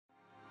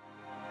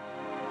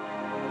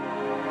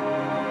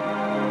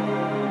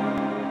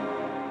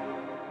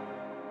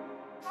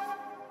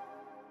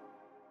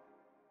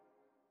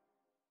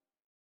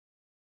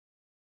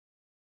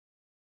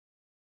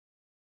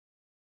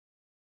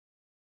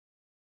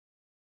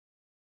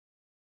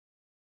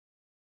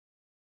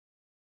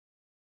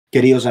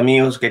Queridos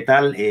amigos, ¿qué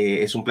tal?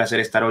 Es un placer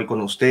estar hoy con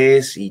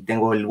ustedes y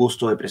tengo el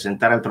gusto de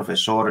presentar al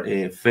profesor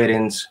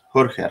Ferenc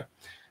Hörcher.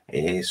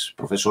 Es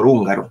profesor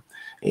húngaro.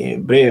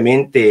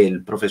 Brevemente,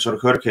 el profesor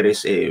Hörcher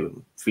es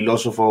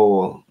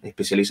filósofo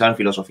especializado en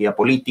filosofía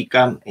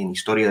política, en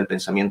historia del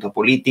pensamiento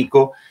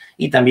político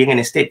y también en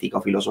estética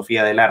o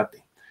filosofía del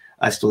arte.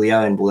 Ha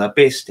estudiado en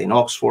Budapest, en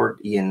Oxford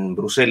y en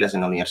Bruselas,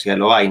 en la Universidad de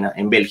Lovaina,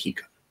 en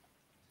Bélgica.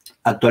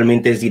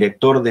 Actualmente es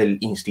director del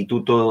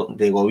Instituto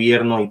de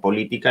Gobierno y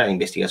Política, de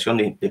Investigación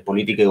de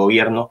Política y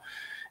Gobierno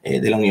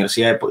de la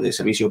Universidad de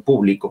Servicio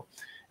Público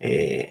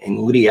en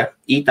Hungría,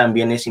 y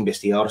también es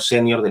investigador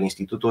senior del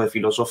Instituto de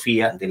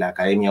Filosofía de la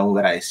Academia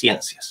Húngara de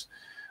Ciencias.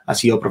 Ha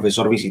sido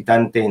profesor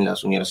visitante en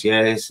las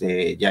universidades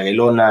de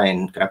Jagiellona,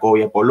 en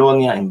Cracovia,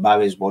 Polonia, en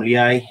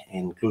Babes-Bolyai,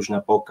 en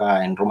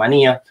Cluj-Napoca, en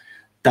Rumanía.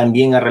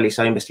 También ha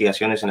realizado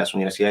investigaciones en las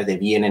universidades de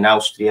Viena, en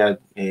Austria,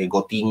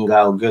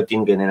 Gotinga o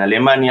Göttingen, en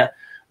Alemania,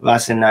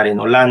 Wassenaar en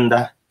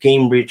Holanda,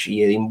 Cambridge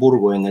y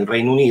Edimburgo en el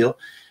Reino Unido,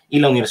 y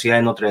la Universidad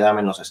de Notre Dame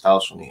en los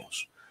Estados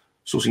Unidos.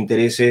 Sus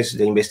intereses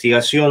de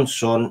investigación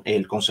son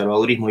el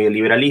conservadurismo y el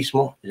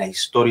liberalismo, la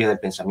historia del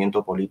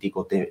pensamiento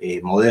político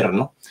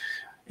moderno,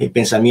 el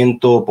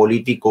pensamiento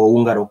político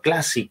húngaro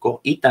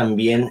clásico y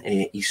también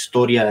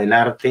historia del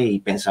arte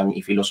y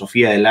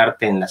filosofía del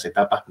arte en las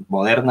etapas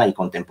moderna y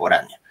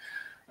contemporánea.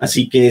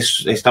 Así que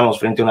estamos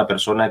frente a una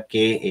persona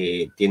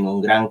que tiene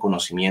un gran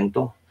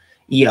conocimiento,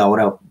 y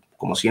ahora,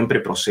 como siempre,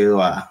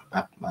 procedo a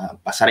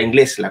pasar a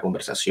inglés la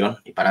conversación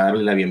y para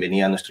darle la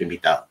bienvenida a nuestro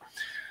invitado.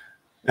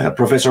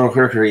 Professor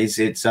Hörcher,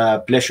 it's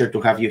a pleasure to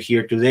have you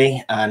here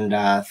today, and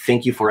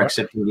thank you for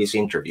accepting this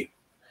interview.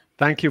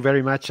 Thank you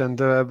very much, and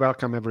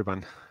welcome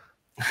everyone.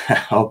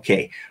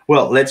 Okay,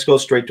 well, let's go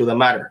straight to the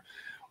matter.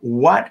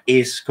 What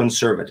is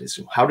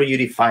conservatism? How do you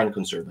define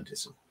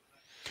conservatism?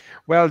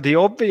 Well, the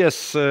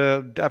obvious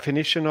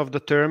definition of the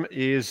term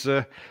is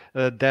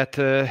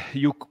that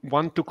you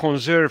want to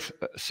conserve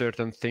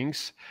certain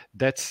things.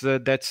 That's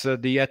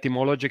the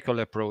etymological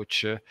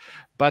approach.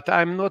 But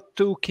I'm not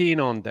too keen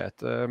on that.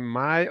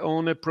 My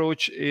own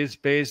approach is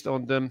based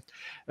on the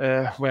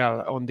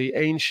on the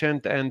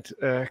ancient and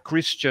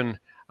Christian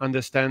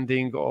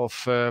understanding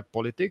of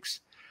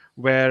politics,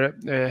 where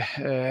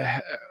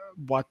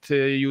what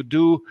you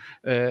do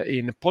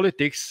in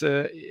politics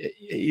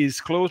is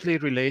closely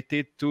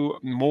related to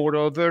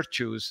moral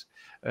virtues.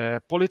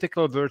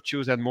 Political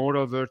virtues and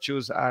moral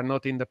virtues are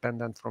not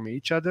independent from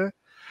each other.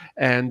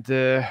 And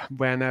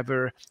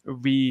whenever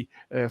we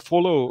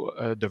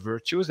follow the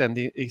virtues, and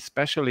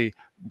especially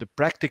the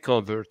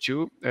practical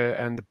virtue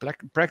and the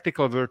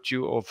practical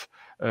virtue of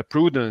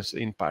prudence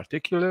in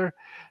particular,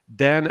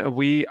 then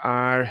we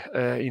are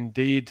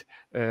indeed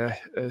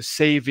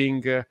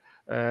saving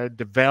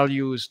the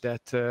values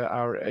that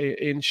our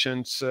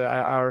ancients,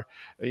 our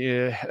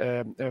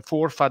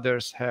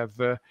forefathers have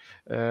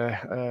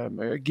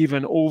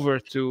given over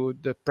to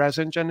the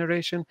present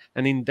generation.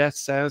 And in that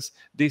sense,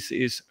 this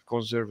is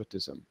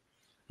conservatism.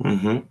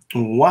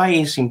 Mm-hmm. Why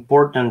is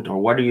important, or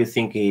what do you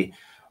think,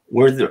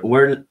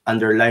 where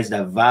underlies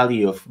the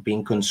value of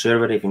being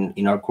conservative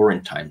in our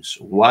current times?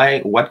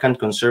 What can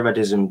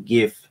conservatism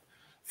give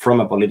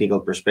from a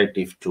political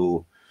perspective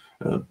to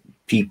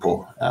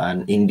people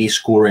in this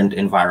current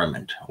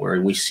environment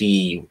where we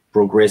see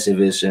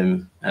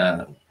progressivism,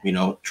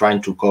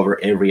 trying to cover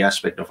every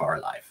aspect of our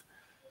life?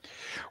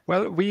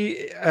 Well,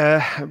 we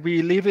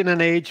live in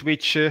an age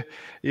which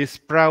is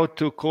proud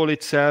to call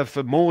itself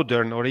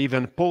modern or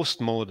even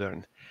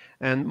postmodern.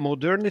 And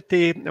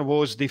modernity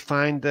was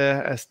defined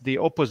as the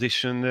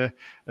opposition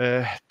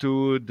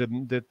to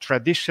the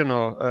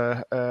traditional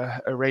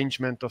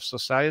arrangement of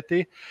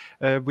society,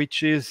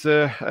 which is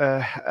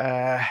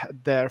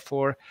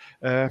therefore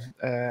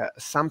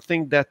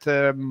something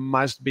that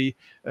must be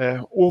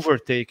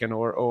overtaken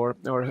or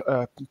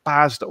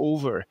passed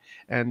over.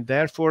 And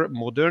therefore,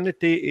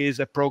 modernity is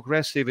a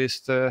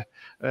progressivist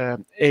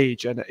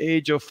age, an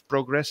age of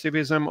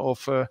progressivism,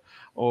 of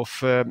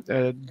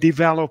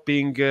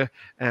developing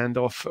and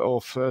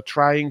of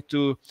trying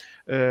to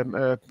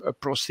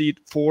proceed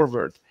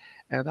forward.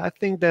 And I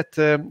think that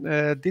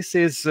this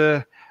is,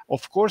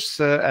 of course,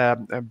 a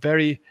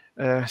very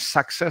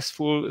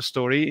successful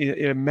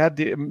story in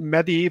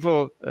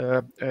medieval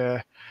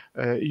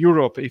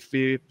Europe. If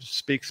we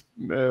speak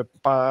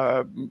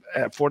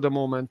for the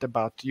moment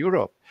about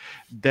Europe,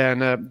 then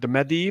the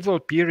medieval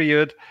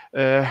period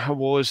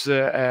was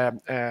a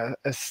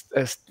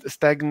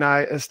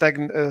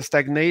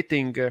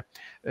stagnating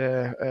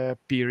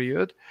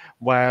period,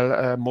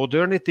 while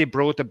modernity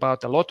brought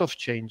about a lot of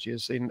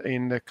changes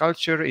in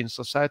culture, in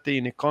society,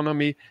 in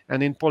economy,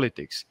 and in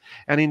politics.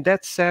 And in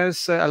that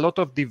sense, a lot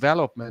of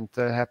development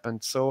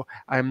happened. So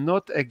I'm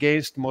not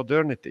against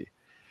modernity.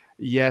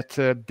 Yet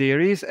there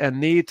is a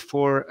need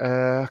for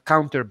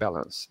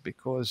counterbalance,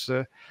 because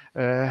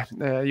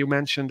you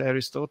mentioned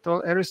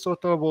Aristotle.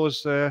 Aristotle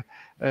was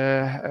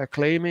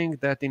claiming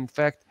that, in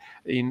fact,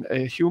 in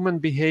human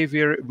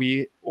behavior,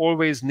 we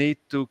always need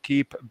to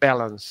keep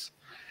balance.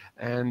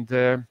 And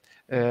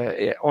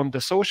on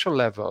the social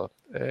level,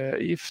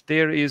 if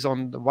there is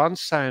on the one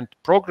side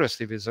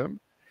progressivism,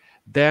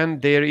 then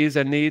there is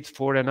a need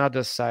for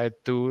another side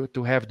to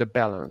have the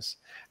balance.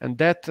 And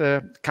that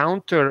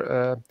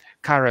counter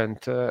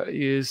current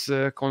is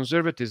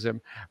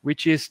conservatism,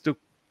 which is to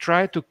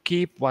try to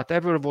keep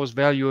whatever was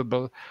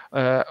valuable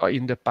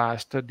in the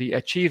past. The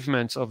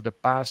achievements of the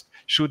past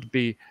should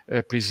be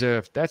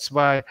preserved. That's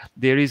why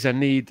there is a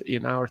need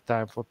in our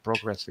time for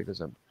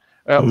progressivism,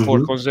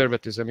 for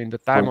conservatism in the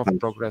time of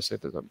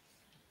progressivism.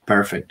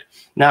 Perfect.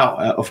 Now,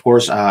 of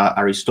course,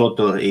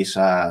 Aristotle is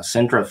a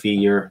central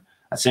figure,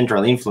 a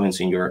central influence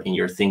in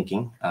your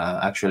thinking.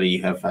 Actually,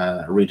 you have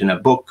written a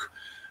book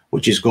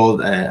which is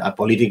called A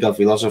Political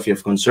Philosophy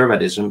of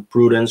Conservatism,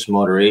 Prudence,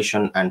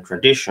 Moderation, and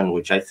Tradition,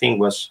 which I think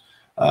was,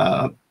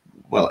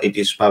 well, it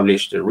is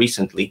published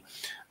recently.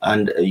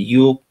 And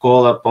you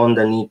call upon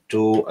the need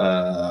to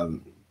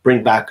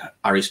bring back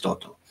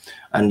Aristotle.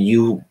 And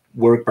you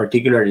work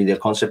particularly the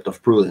concept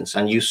of prudence,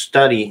 and you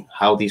study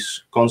how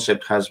this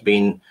concept has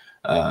been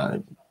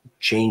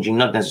changing,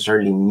 not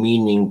necessarily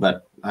meaning,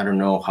 but I don't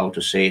know how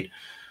to say it,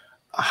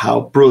 how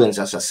prudence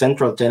as a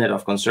central tenet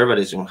of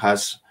conservatism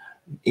has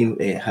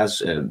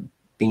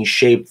been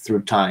shaped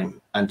through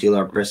time until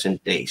our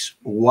present days.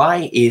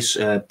 Why is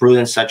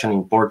prudence such an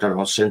important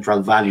or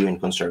central value in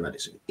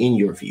conservatism, in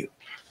your view?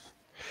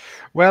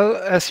 Well,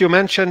 as you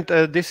mentioned,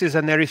 this is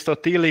an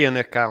Aristotelian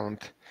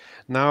account.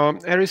 Now,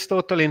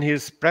 Aristotle, in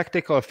his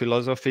practical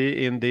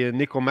philosophy, in the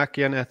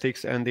Nicomachean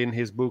Ethics, and in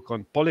his book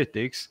on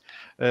politics,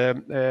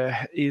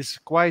 is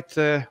quite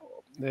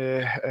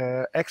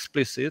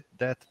explicit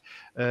that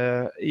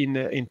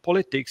in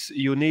politics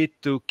you need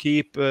to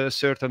keep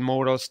certain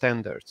moral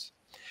standards.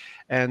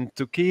 And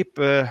to keep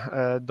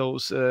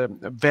those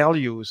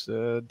values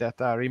that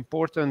are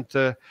important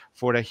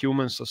for a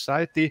human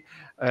society,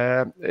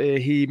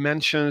 he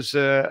mentions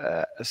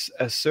a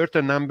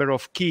certain number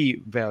of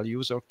key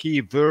values, or key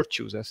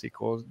virtues, as he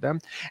calls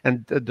them.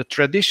 And the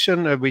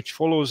tradition which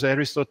follows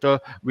Aristotle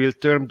will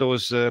term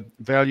those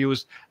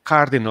values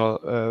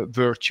cardinal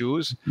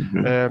virtues,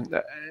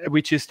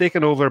 which is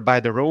taken over by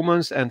the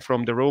Romans, and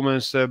from the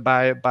Romans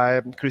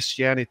by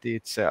Christianity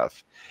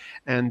itself.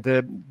 And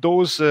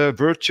those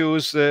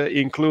virtues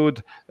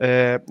include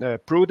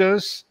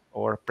prudence,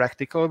 or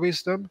practical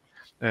wisdom,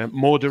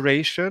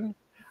 moderation,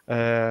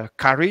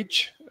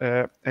 courage,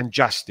 and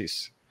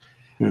justice.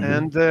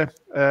 And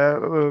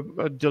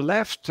the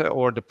left,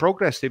 or the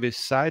progressivist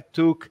side,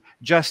 took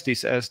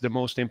justice as the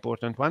most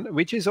important one,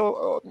 which is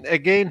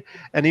again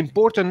an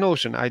important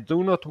notion. I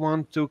do not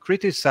want to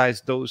criticize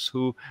those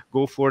who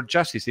go for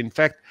justice. In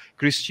fact,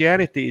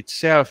 Christianity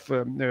itself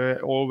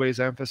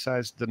always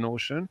emphasized the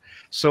notion.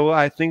 So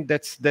I think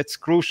that's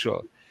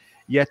crucial.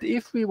 Yet,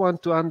 if we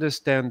want to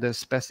understand the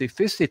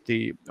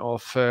specificity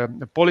of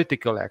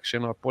political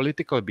action or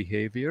political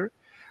behavior,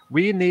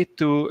 we need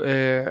to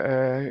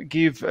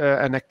give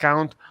an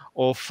account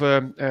of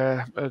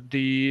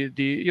the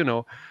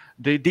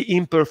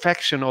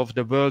imperfection of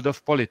the world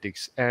of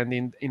politics. And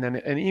in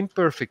an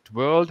imperfect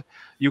world,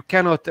 you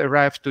cannot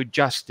arrive to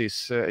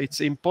justice. It's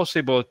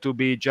impossible to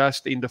be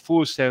just in the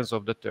full sense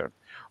of the term.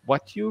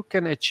 What you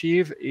can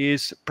achieve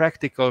is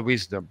practical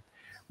wisdom,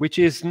 which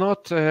is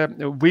not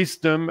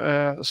wisdom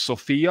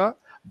Sophia,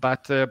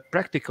 but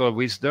practical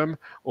wisdom,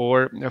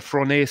 or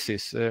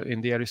phronesis in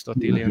the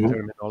Aristotelian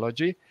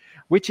terminology,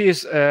 which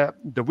is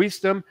the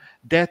wisdom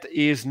that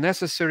is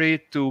necessary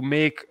to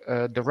make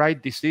the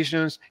right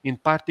decisions in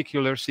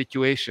particular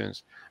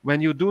situations. When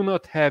you do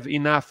not have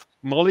enough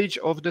knowledge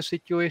of the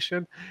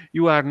situation,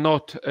 you are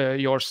not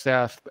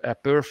yourself a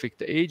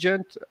perfect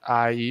agent,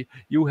 i.e.,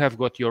 you have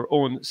got your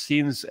own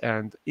sins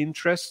and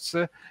interests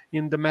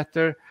in the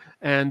matter,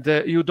 and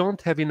you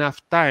don't have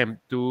enough time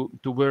to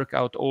work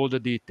out all the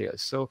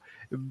details. So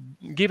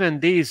given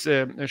these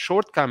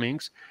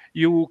shortcomings,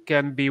 you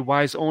can be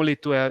wise only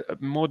to a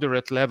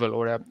moderate level,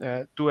 or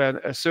to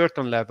a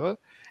certain level,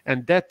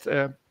 and that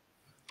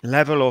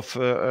level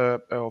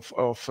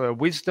of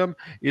wisdom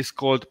is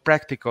called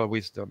practical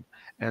wisdom.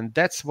 And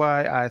that's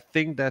why I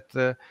think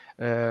that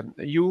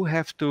you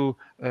have to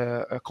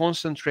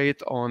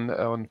concentrate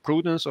on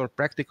prudence or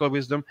practical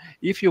wisdom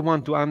if you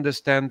want to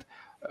understand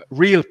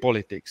real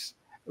politics.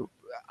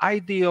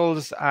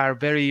 Ideals are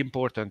very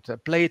important.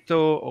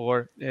 Plato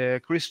or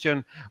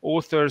Christian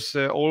authors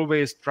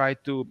always try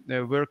to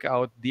work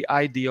out the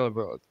ideal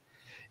world.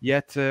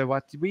 Yet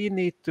what we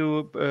need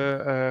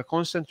to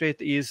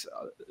concentrate is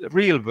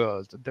real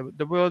world,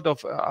 the world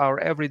of our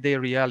everyday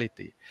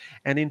reality.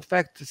 And in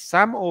fact,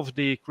 some of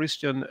the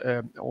Christian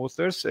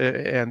authors,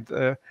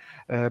 and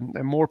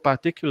more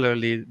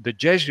particularly the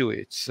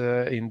Jesuits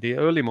in the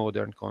early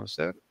modern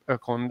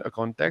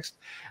context,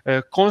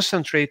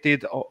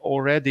 concentrated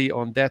already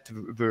on that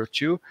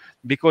virtue,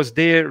 because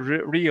they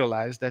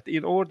realized that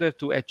in order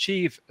to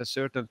achieve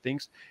certain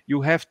things,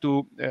 you have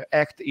to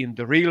act in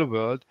the real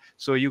world.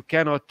 So you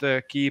cannot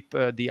keep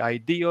the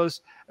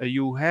ideals.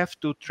 You have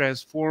to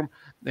transform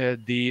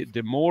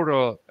the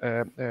moral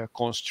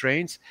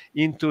constraints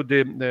into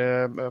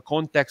the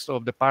context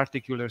of the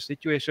particular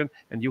situation,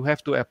 and you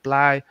have to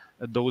apply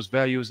those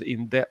values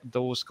in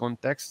those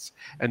contexts.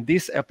 And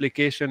this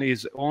application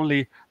is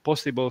only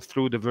possible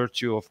through the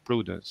virtue of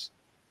prudence.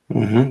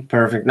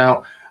 Perfect.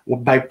 Now,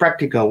 by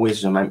practical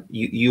wisdom,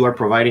 you are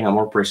providing a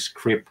more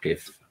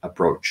prescriptive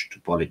approach to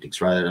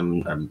politics rather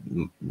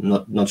than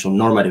not so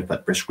normative,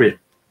 but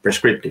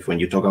prescriptive. When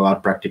you talk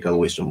about practical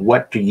wisdom,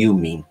 what do you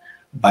mean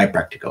by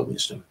practical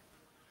wisdom?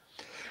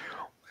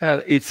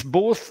 It's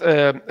both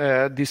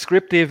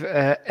descriptive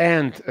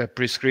and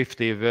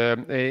prescriptive.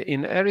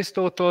 In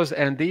Aristotle's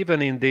and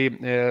even in the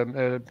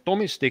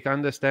Thomistic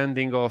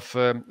understanding of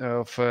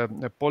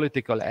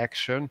political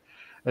action,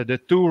 the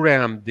two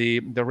realms,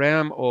 the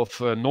realm of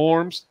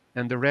norms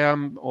and the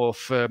realm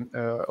of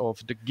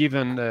the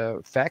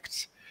given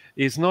facts,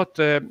 is not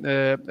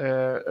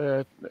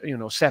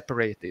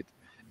separated.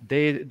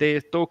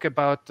 They talk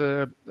about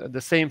the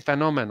same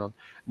phenomenon.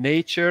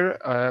 Nature,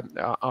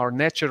 our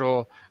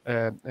natural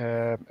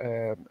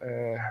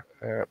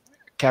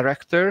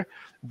character,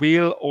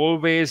 will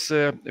always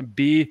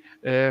be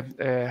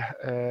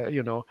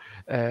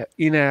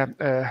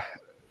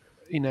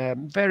in a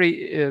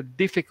very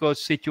difficult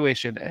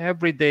situation.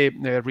 Everyday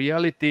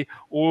reality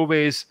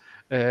always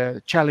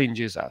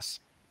challenges us.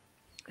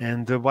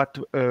 And what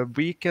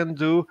we can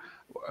do,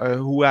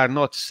 who are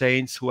not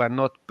saints, who are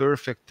not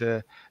perfect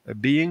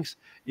beings,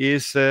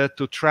 is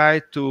to try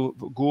to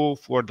go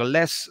for the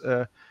less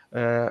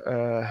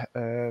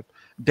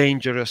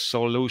dangerous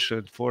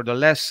solution, for the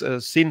less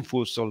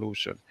sinful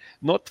solution,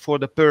 not for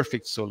the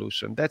perfect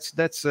solution. That's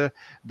the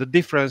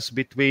difference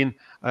between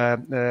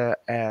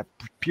a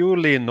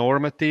purely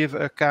normative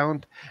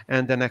account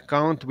and an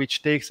account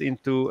which takes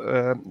into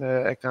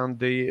account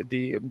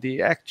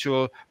the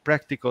actual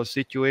practical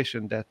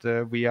situation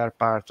that we are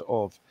part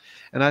of.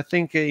 And I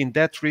think in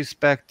that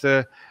respect,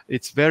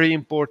 it's very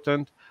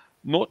important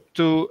not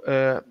to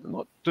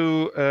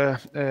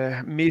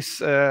miss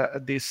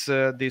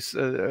this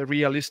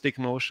realistic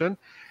notion,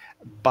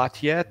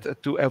 but yet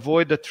to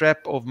avoid the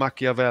trap of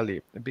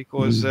Machiavelli,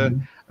 because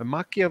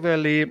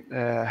Machiavelli,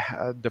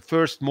 the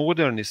first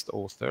modernist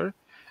author,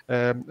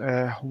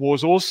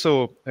 was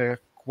also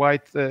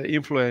quite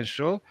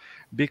influential,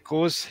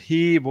 because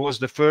he was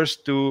the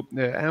first to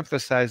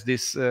emphasize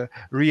this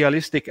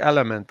realistic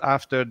element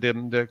after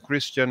the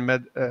Christian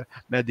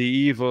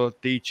medieval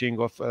teaching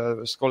of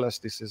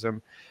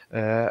scholasticism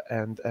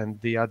and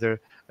the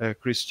other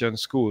Christian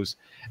schools.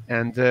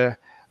 And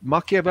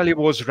Machiavelli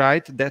was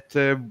right that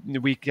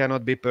we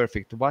cannot be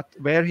perfect.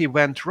 Where he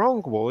went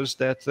wrong was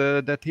that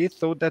he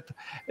thought that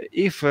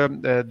if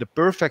the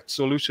perfect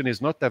solution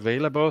is not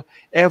available,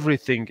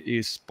 everything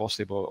is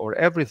possible or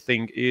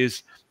everything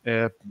is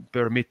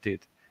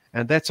permitted.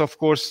 And that's, of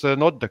course,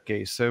 not the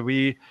case.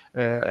 We,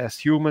 as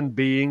human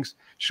beings,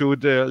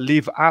 should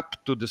live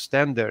up to the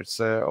standards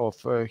of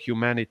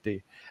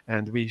humanity.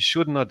 And we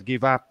should not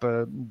give up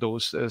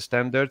those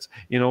standards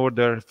in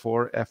order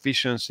for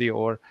efficiency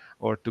or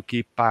to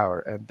keep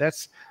power. And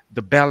that's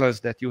the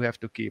balance that you have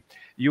to keep.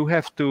 You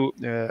have to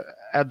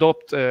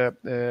adopt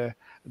the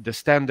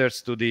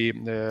standards to the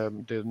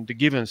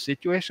given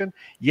situation,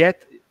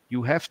 yet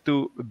you have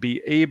to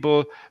be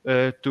able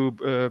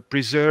to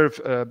preserve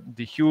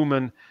the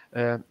human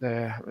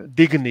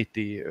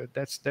dignity.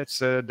 That's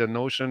the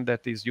notion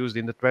that is used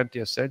in the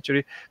 20th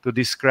century to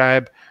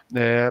describe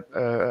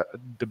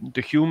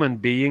the human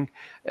being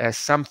as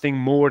something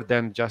more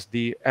than just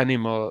the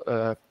animal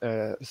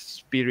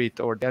spirit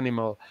or the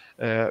animal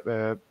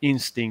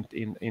instinct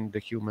in the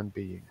human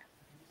being.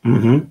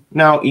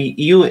 Now,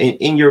 you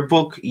in your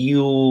book,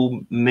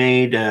 you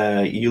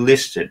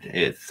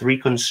listed 3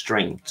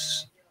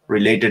 constraints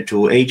related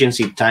to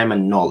agency, time,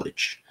 and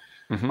knowledge.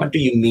 What do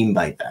you mean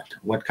by that?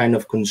 What kind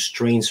of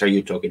constraints are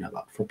you talking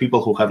about? For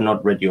people who have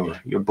not read your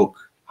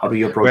book, how do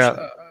you approach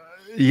it?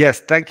 Yes,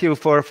 thank you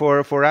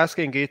for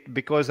asking it,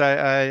 because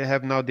I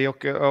have now the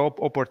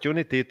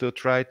opportunity to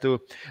try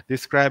to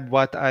describe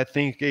what I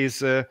think is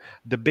the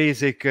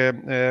basic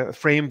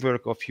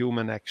framework of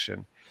human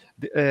action.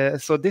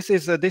 So this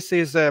is the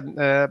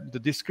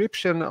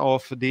description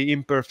of the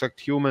imperfect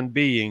human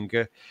being,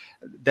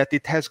 that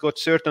it has got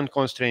certain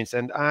constraints,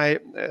 and I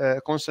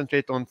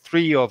concentrate on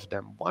 3 of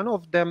them. One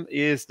of them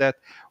is that,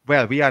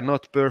 well, we are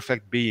not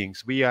perfect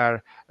beings. We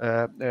are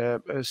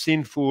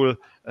sinful,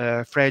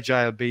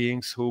 fragile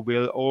beings who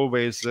will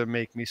always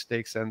make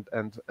mistakes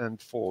and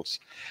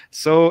faults.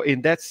 So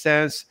in that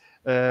sense,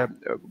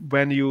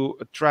 when you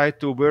try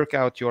to work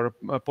out your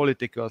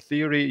political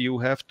theory, you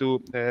have to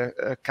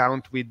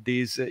count with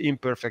these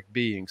imperfect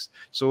beings.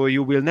 So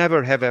you will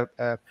never have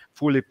a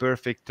fully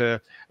perfect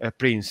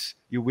prince.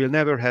 You will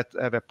never have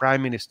a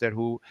prime minister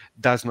who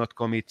does not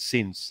commit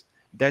sins.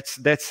 That's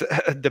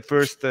the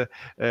first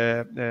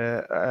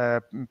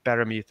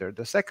parameter.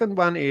 The second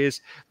one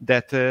is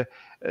that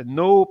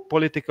no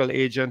political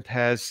agent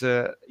has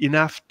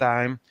enough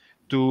time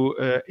to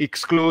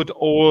exclude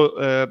all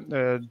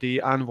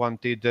the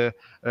unwanted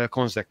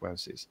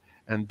consequences.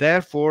 And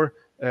therefore,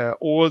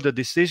 all the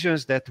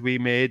decisions that we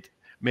make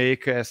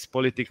as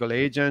political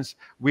agents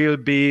will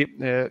be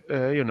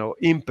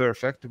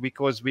imperfect,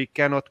 because we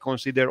cannot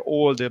consider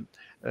all the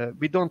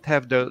we don't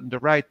have the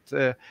right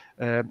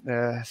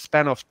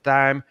span of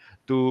time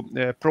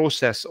to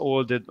process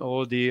all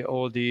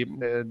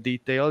the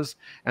details,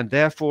 and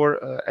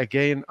therefore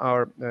again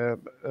our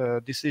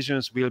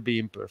decisions will be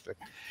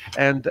imperfect.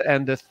 And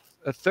the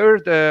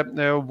third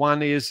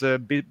one is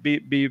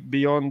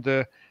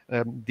beyond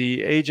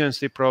the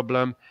agency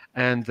problem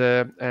and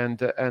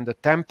the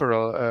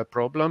temporal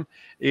problem,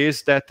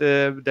 is that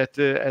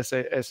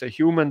as a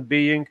human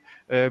being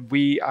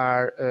we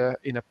are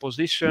in a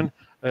position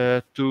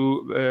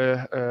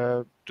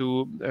to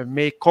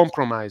make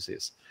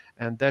compromises,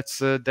 and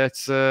that's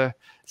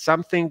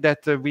something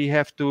that we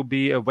have to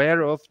be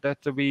aware of, that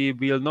we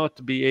will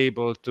not be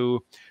able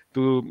to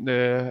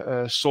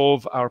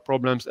solve our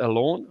problems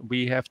alone.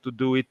 We have to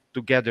do it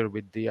together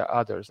with the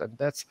others, and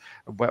that's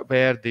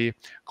where the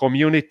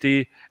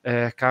community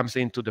comes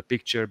into the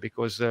picture,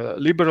 because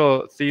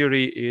liberal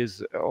theory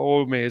is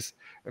always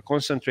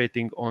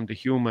concentrating on the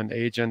human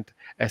agent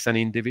as an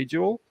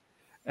individual.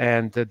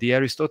 And the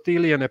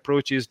Aristotelian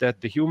approach is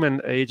that the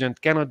human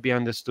agent cannot be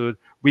understood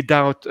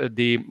without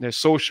the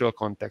social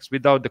context,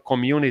 without the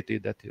community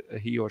that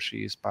he or she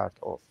is part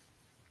of.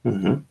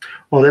 Mm-hmm.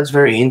 Well, that's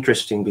very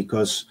interesting,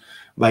 because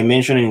by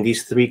mentioning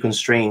these three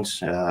constraints,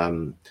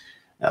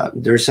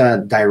 there's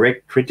a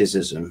direct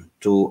criticism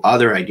to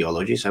other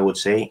ideologies, I would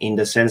say, in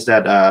the sense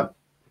that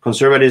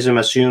conservatism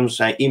assumes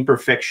the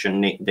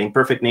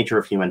imperfect nature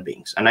of human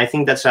beings. And I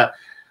think that's a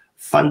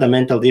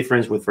fundamental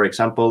difference with, for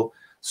example,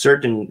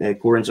 certain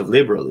currents of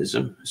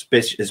liberalism,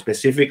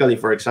 specifically,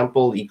 for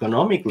example,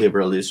 economic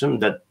liberalism,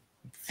 that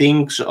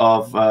thinks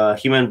of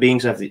human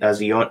beings as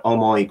the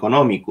homo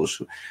economicus,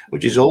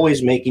 which is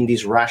always making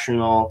these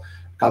rational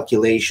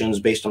calculations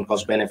based on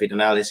cost-benefit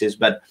analysis,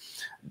 but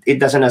it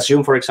doesn't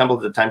assume, for example,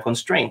 the time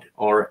constraint,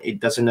 or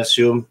it doesn't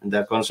assume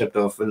the concept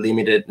of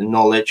limited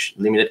knowledge,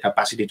 limited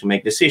capacity to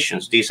make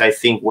decisions. This, I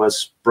think,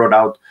 was brought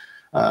out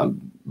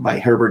by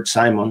Herbert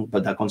Simon,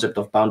 but the concept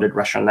of bounded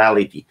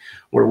rationality,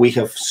 where we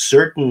have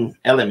certain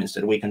elements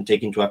that we can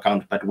take into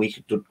account, but we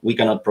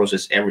cannot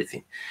process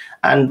everything.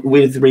 And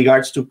with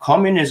regards to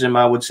communism,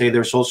 I would say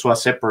there's also a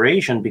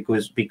separation,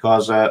 because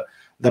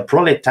the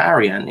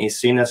proletarian is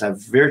seen as a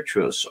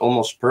virtuous,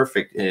 almost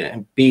perfect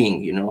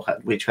being, you know,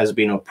 which has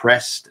been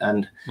oppressed.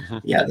 And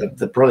yeah,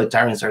 the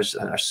proletarians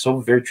are so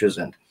virtuous,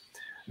 and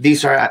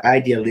these are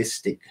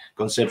idealistic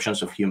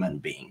conceptions of human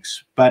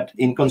beings. But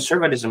in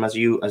conservatism, as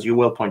you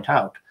well point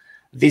out,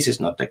 this is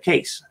not the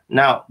case.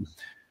 Now,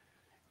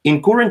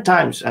 in current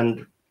times,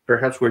 and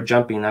perhaps we're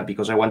jumping now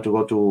because I want to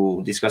go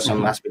to discuss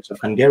some aspects of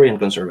Hungarian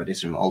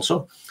conservatism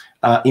also.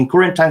 In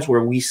current times,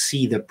 where we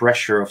see the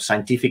pressure of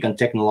scientific and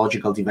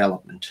technological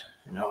development,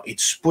 you know,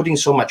 it's putting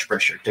so much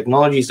pressure.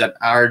 Technologies that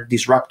are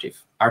disruptive,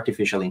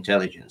 artificial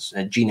intelligence,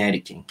 gene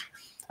editing,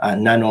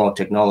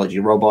 nanotechnology,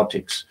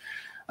 robotics,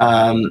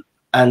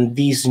 and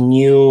this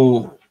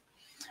new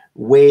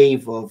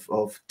wave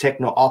of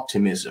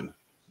techno-optimism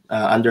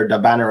under the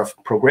banner of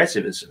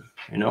progressivism.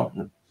 You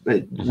know,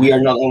 we are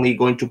not only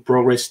going to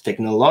progress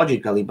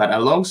technologically, but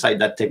alongside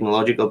that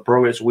technological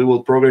progress, we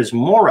will progress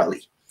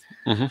morally.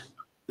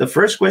 The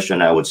first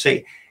question I would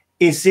say,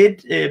 is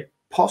it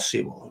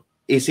possible?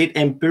 Is it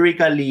an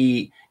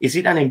empirically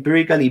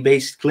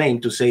based claim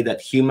to say that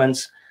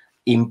humans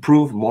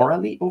improve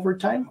morally over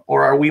time,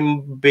 or are we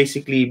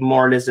basically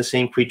more or less the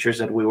same creatures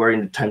that we were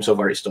in the times of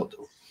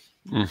Aristotle?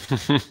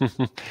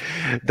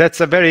 That's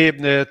a very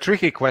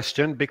tricky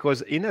question,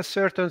 because in a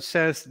certain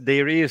sense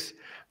there is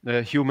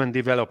human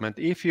development.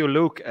 If you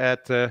look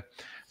at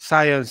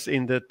science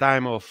in the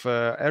time of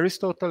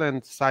Aristotle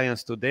and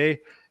science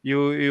today,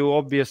 you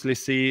obviously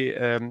see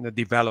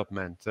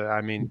development.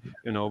 I mean,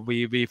 you know,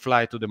 we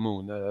fly to the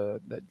moon,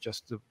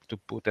 just to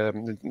put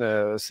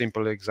a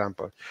simple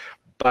example.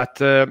 But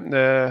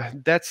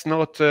that's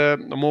not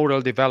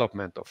moral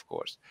development, of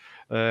course.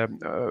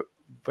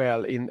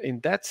 Well, in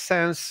that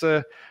sense,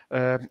 you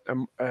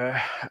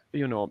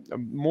know,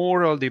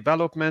 moral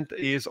development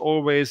is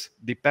always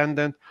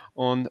dependent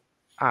on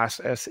us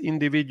as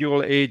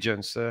individual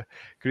agents.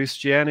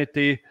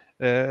 Christianity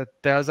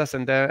tells us,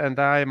 and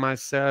I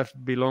myself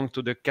belong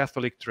to the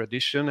Catholic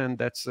tradition, and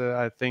that's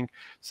I think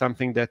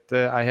something that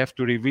I have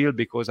to reveal,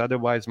 because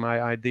otherwise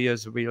my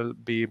ideas will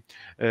be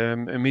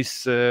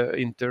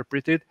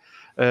misinterpreted.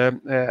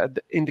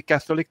 In the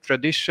Catholic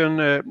tradition,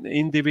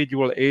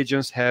 individual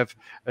agents have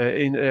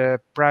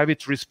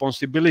private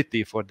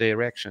responsibility for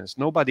their actions.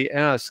 Nobody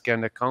else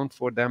can account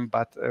for them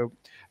but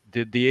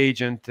the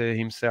agent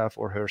himself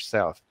or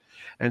herself.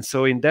 And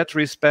so in that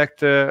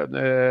respect,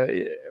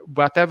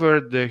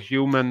 whatever the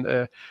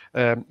human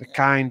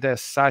kind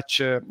as such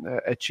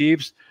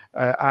achieves,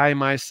 I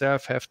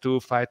myself have to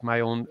fight my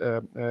own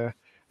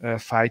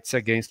fights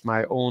against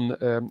my own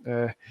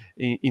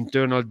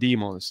internal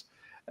demons.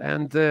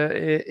 And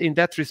in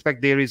that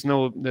respect, there is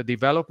no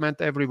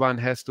development. Everyone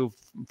has to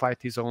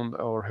fight his own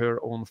or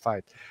her own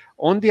fight.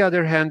 On the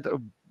other hand,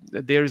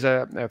 there is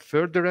a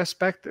further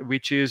aspect,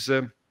 which is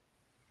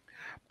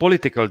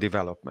political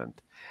development.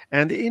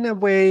 And in a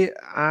way,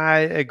 I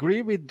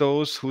agree with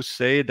those who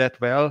say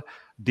that, well,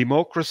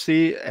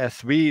 democracy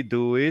as we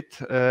do it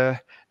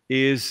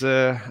is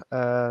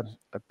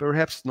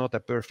perhaps not a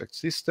perfect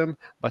system,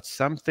 but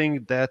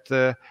something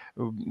that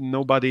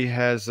nobody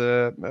has,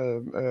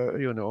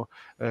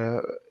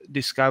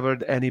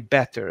 discovered any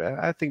better.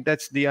 I think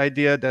that's the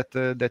idea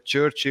that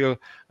Churchill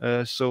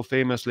so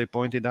famously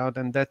pointed out,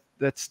 and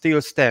that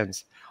still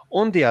stands.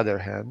 On the other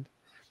hand,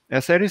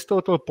 as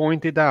Aristotle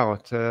pointed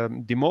out,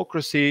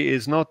 democracy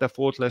is not a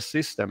faultless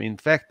system. In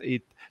fact,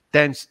 it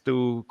tends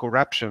to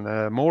corruption,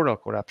 moral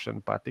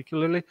corruption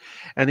particularly.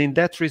 And in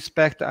that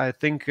respect, I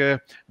think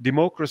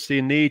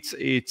democracy needs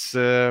its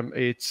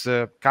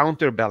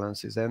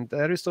counterbalances. And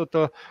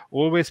Aristotle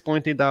always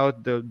pointed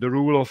out the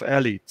rule of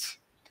elites.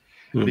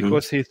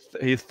 Because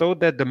he thought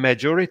that the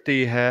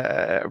majority,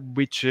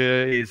 which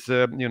is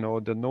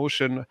the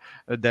notion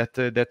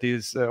that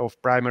is of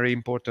primary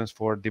importance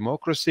for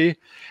democracy,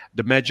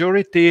 the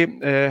majority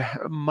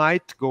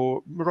might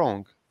go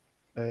wrong.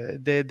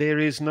 There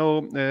is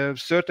no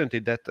certainty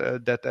that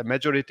a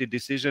majority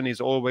decision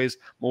is always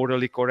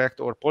morally correct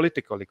or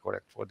politically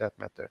correct, for that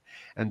matter.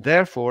 And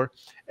therefore,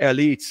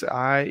 elites,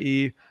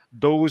 i.e.,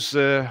 those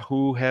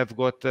who have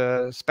got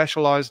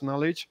specialized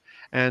knowledge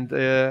and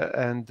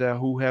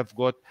who have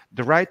got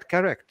the right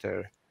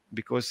character,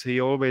 because he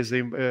always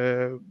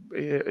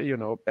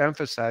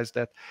emphasized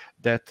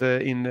that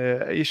in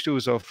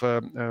issues of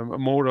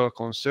moral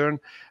concern,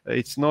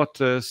 it's not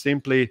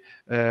simply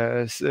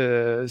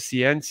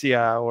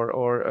scientia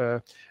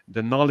or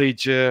the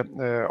knowledge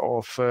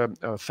of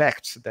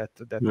facts that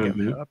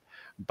can help,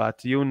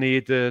 but you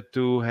need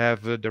to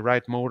have the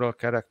right moral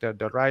character,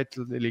 the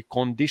rightly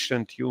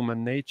conditioned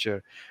human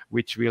nature,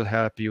 which will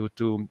help you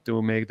to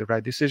make the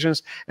right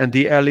decisions. And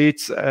the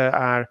elites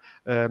are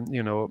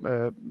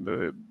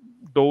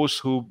those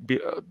who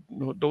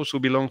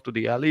belong to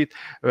the elite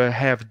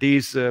have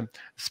this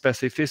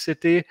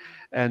specificity,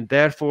 and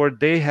therefore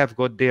they have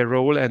got their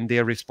role and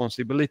their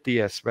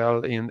responsibility as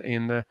well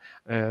in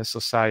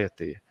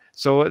society.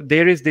 So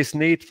there is this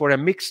need for a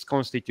mixed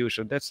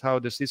constitution. That's how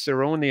the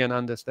Ciceronian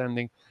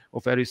understanding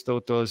of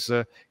Aristotle's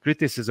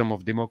criticism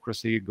of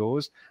democracy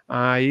goes,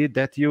 i.e.,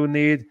 that you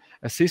need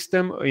a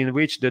system in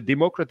which the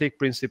democratic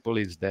principle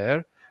is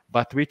there,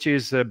 but which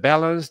is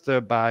balanced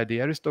by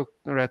the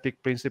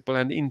aristocratic principle.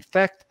 And in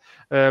fact,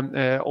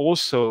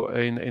 also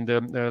in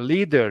the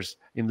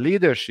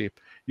leadership,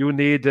 you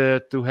need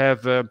to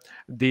have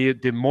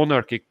the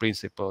monarchic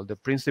principle, the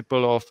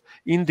principle of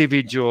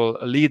individual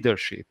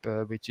leadership,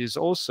 which is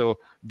also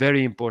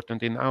very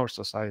important in our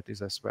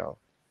societies as well.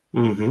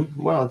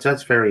 Well,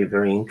 that's very,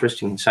 very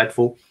interesting,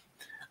 insightful.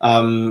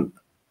 Then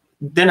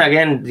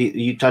again,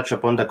 you touch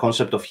upon the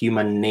concept of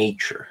human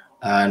nature,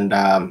 and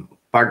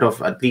part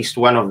of, at least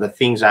one of the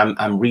things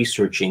I'm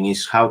researching,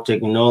 is how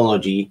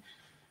technology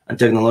and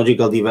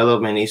technological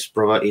development is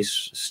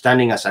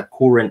standing as a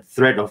current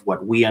threat of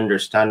what we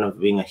understand of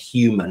being a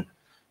human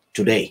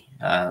today.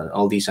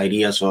 All these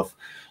ideas of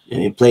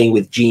playing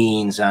with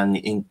genes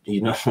and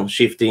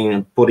shifting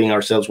and putting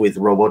ourselves with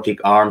robotic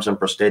arms and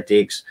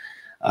prosthetics,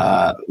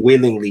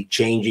 willingly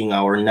changing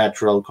our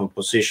natural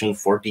composition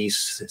for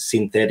these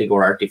synthetic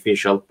or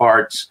artificial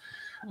parts.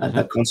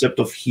 The concept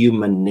of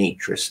human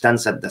nature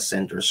stands at the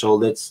center. So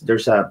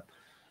there's a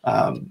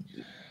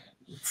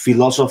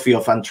philosophy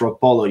of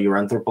anthropology or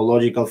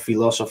anthropological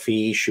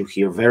philosophy issue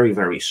here, very,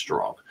 very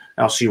strong.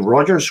 Now, see,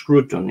 Roger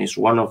Scruton is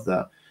one of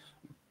the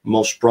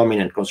most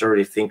prominent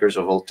conservative thinkers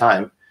of all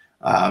time.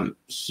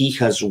 He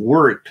has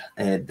worked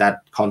that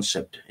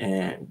concept,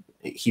 and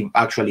he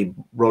actually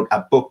wrote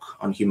a book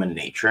on human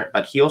nature,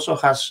 but he also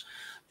has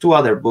two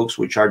other books,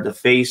 which are The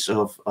Face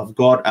of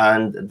God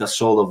and The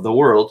Soul of the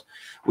World,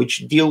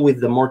 which deal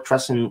with the more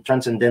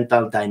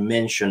transcendental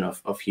dimension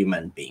of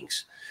human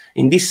beings.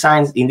 In this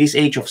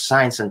age of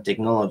science and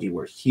technology,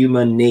 where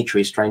human nature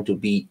is trying to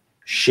be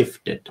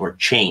shifted or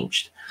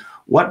changed,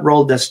 what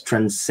role does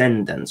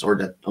transcendence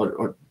or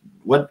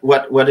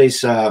what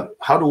is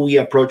how do we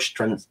approach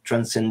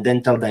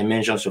transcendental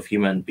dimensions of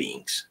human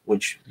beings,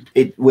 which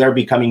we are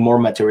becoming more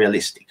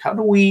materialistic? How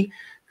do we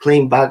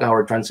claim back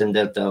our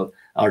transcendental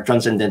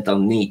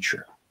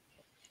nature?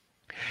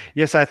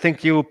 Yes, I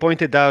think you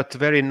pointed out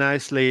very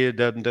nicely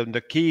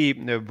the key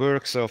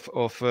works of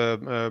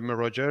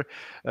Roger.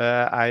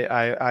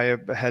 I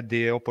had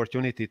the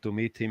opportunity to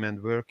meet him and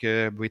work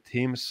with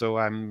him, so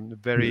I'm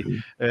very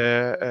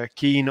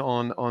keen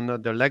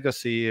on the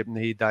legacy.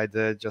 He died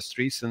just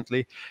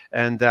recently,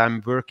 and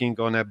I'm working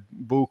on a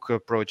book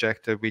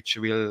project which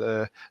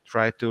will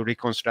try to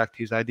reconstruct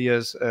his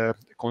ideas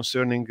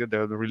concerning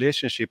the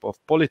relationship of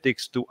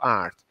politics to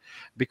art.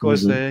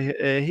 Because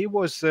he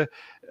was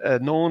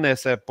known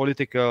as a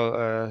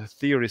political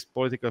theorist,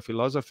 political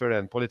philosopher,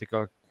 and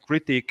political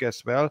critic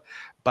as well,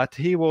 but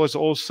he was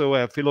also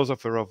a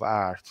philosopher of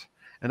art.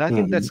 And I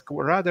think that's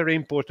rather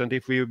important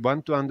if we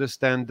want to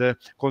understand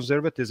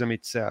conservatism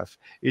itself.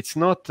 It's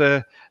not,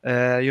 a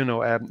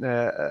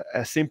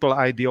simple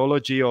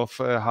ideology of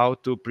how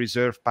to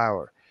preserve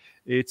power.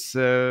 It's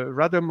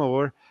rather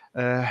more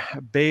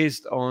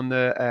based on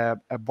a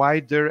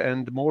wider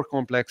and more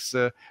complex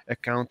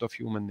account of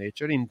human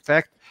nature. In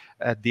fact,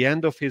 at the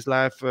end of his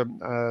life,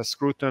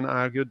 Scruton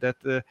argued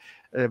that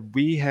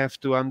we have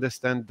to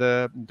understand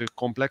the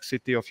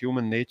complexity of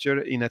human nature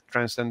in a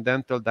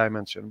transcendental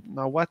dimension.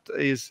 Now, what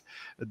is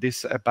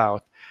this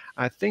about?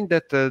 I think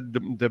that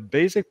the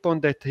basic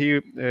point that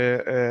he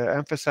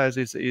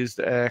emphasizes is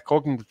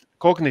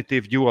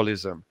cognitive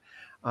dualism,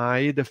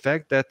 i.e. the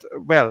fact that,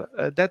 well,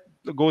 that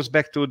goes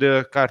back to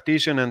the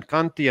Cartesian and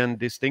Kantian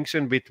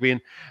distinction between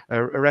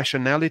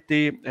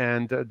rationality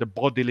and the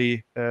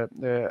bodily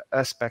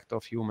aspect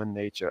of human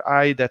nature,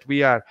 i.e. that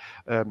we are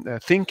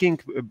thinking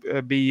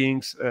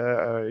beings,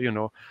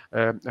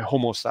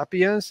 Homo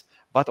sapiens,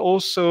 but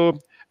also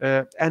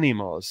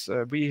animals.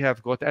 We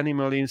have got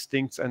animal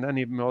instincts and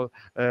animal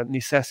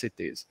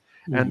necessities.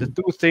 And the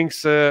two things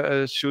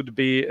should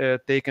be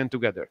taken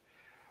together.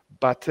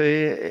 But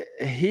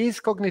his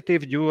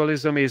cognitive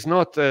dualism is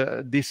not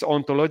this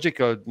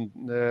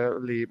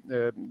ontologically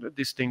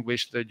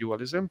distinguished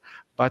dualism,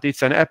 but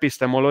it's an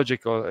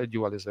epistemological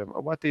dualism.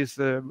 What is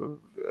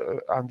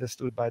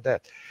understood by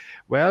that?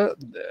 Well,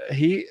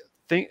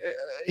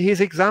 his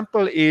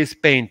example is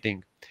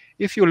painting.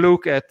 If you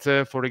look at,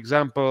 for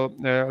example,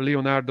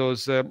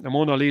 Leonardo's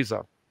Mona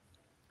Lisa,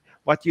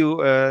 what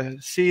you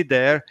see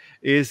there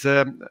is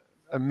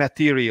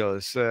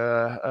materials,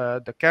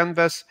 the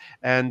canvas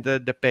and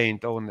the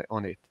paint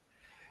on it.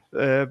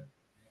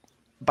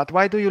 But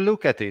why do you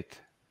look at it?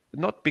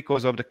 Not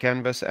because of the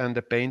canvas and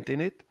the paint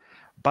in it,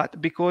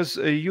 but because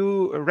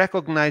you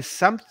recognize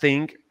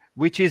something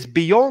which is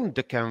beyond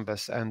the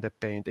canvas and the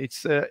paint.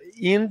 It's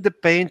in the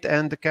paint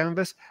and the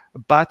canvas,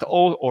 but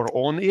or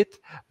on it,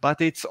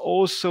 but it's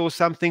also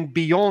something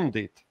beyond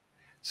it.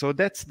 So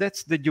that's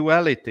the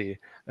duality.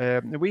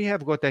 We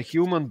have got a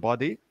human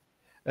body,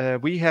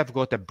 we have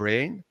got a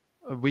brain,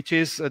 which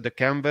is the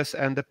canvas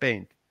and the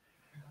paint.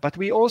 But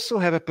we also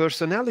have a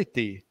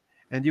personality,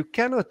 and you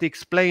cannot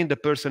explain the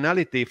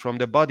personality from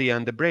the body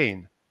and the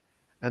brain.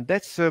 And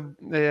that's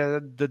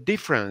the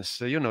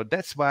difference.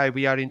 That's why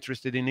we are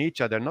interested in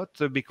each other, not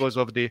because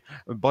of the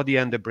body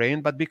and the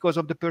brain, but because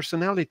of the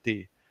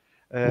personality.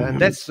 And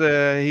that's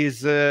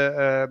his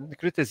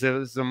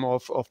criticism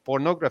of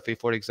pornography,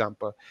 for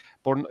example.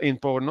 In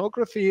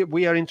pornography,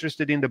 we are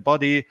interested in the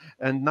body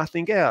and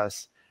nothing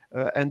else.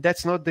 And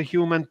that's not the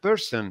human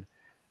person.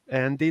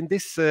 And in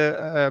this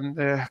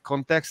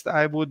context,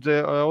 I would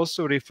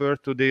also refer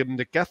to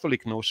the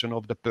Catholic notion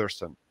of the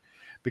person,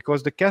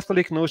 because the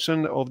Catholic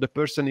notion of the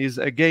person is,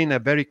 again, a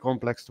very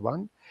complex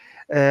one.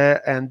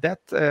 And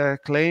that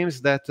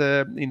claims that,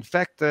 in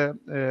fact,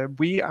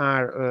 we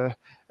are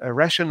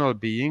rational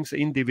beings,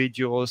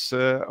 individuals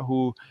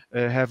who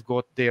have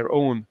got their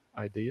own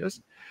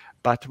ideas,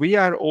 but we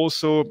are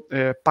also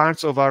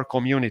parts of our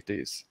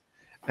communities.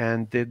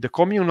 And the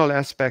communal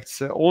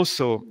aspects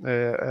also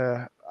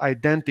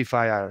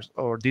identify us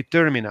or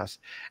determine us.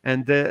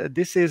 And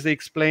this is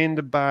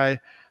explained by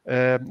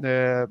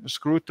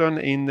Scruton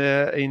in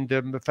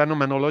the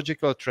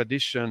phenomenological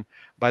tradition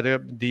by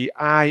the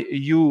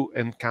I-you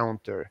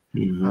encounter,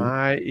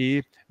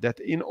 i.e. that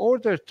in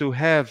order to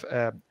have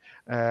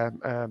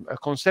a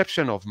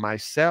conception of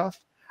myself,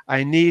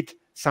 I need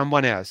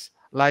someone else.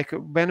 Like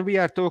when we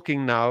are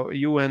talking now,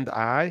 you and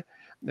I,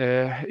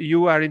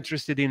 you are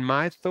interested in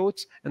my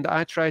thoughts, and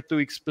I try to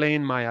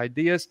explain my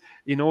ideas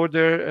in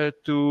order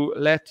to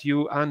let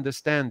you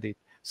understand it.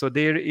 So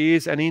there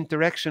is an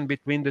interaction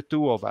between the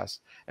two of us,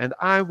 and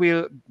I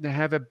will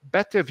have a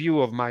better view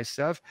of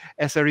myself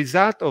as a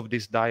result of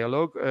this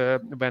dialogue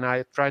when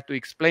I try to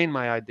explain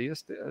my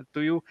ideas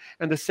to you,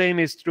 and the same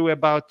is true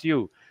about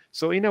you.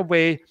 So in a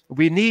way,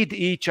 we need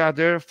each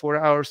other for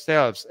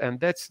ourselves, and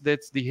that's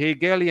the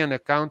Hegelian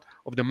account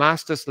of the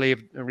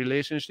master-slave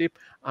relationship,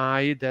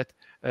 i.e. that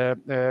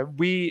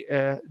we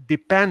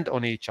depend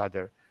on each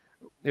other.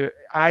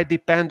 I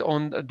depend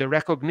on the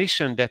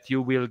recognition that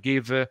you will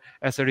give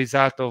as a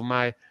result of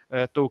my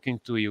talking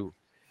to you.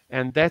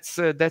 And that's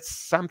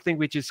something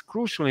which is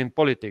crucial in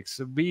politics.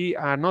 We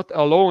are not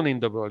alone in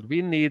the world.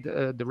 We need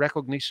the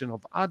recognition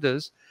of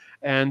others,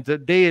 and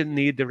they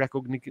need the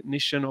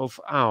recognition of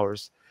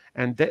ours.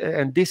 And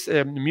this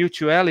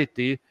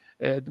mutuality,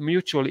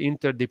 mutual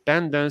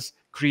interdependence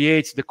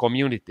creates the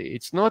community.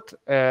 It's not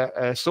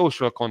a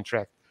social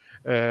contract.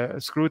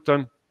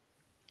 Scruton,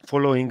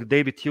 following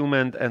David Hume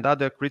and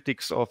other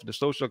critics of the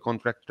social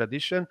contract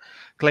tradition,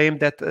 claim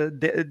that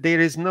there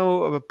is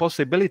no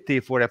possibility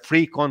for a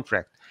free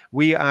contract.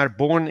 We are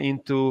born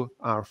into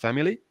our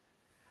family,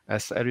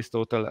 as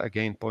Aristotle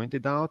again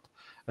pointed out,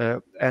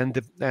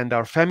 and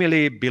our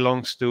family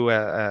belongs to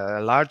a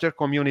larger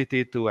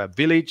community, to a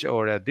village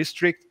or a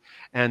district,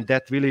 and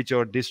that village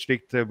or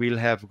district will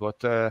have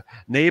got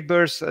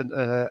neighbors,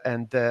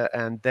 and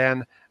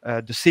then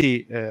the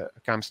city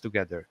comes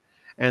together.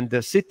 And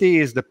the city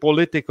is the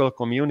political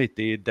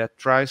community that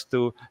tries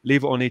to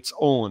live on its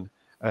own,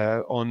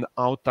 on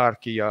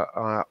autarky,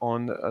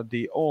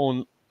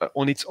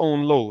 on its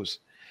own laws.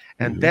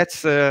 And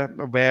that's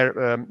where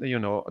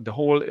the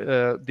whole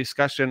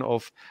discussion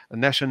of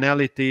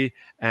nationality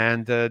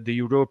and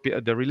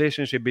the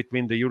relationship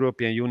between the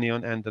European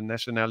Union and the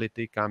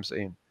nationality comes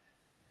in.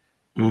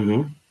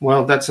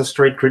 Well, that's a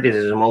straight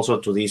criticism also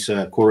to these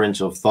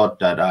currents of thought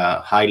that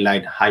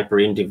highlight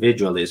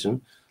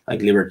hyper-individualism, like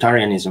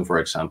libertarianism, for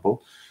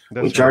example,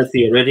 which are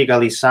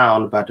theoretically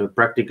sound but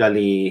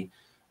practically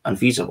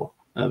unfeasible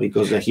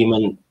because the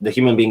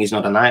human being is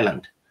not an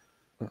island.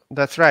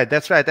 That's right.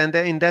 And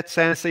in that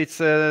sense,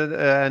 it's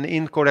an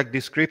incorrect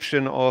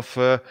description of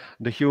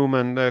the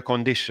human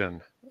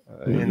condition,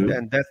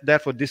 and that's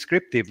therefore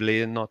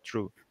descriptively not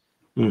true.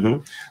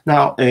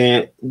 Now,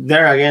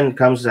 there again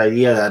comes the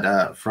idea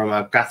that from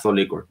a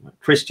Catholic or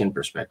Christian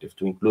perspective,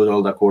 to include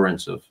all the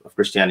currents of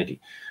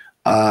Christianity,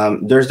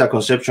 there's the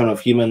conception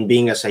of human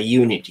being as a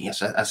unity,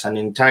 as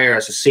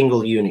a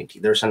single unity.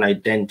 There's an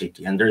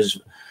identity, and there's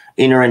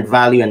inherent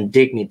value and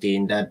dignity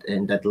in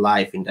that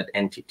life, in that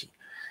entity.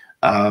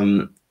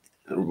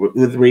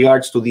 With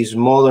regards to these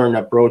modern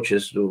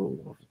approaches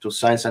to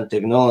science and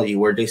technology,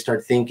 where they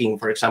start thinking,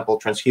 for example,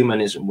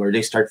 transhumanism, where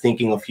they start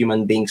thinking of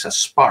human beings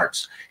as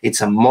parts.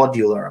 It's a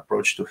modular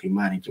approach to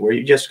humanity, where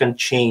you just can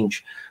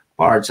change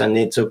parts, and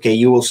it's okay.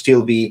 You will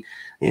still be,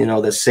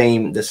 the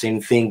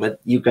same thing, but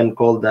you can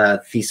call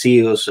the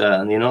Theseus,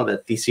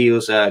 the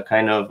Theseus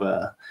kind of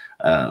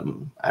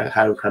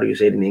how do you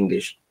say it in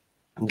English?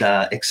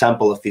 The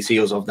example of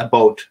Theseus of the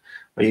boat.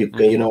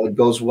 It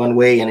goes one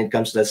way and it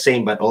comes the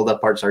same, but all the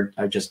parts are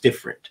just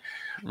different.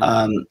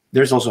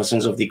 There's also a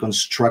sense of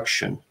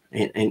deconstruction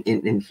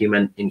in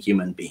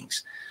human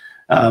beings.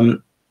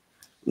 I'm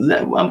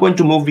going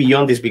to move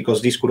beyond this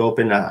because this could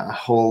open a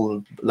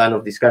whole line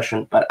of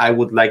discussion, but I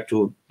would like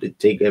to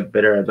take a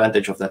better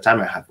advantage of the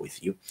time I have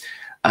with you.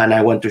 And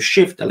I want to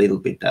shift a little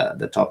bit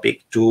the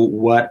topic to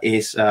what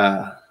is,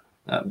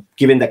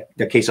 given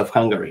the case of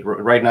Hungary.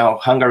 Right now,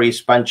 Hungary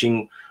is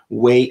punching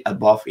way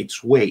above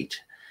its weight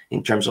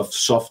in terms of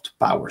soft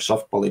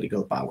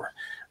political power.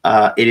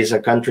 It is a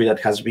country that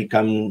has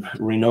become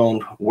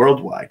renowned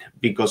worldwide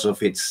because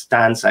of its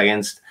stance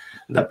against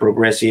the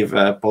progressive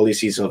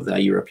policies of the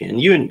European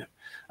Union,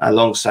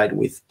 alongside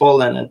with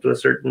Poland and to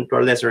a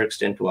lesser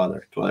extent to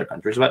other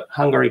countries. But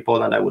Hungary,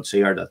 Poland, I would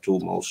say, are the two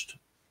most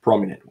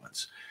prominent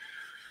ones.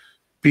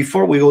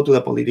 Before we go to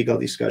the political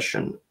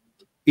discussion,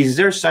 is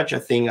there such a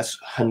thing as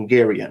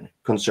Hungarian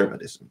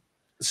conservatism?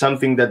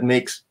 Something that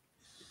makes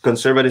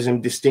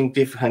conservatism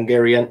distinctive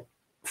Hungarian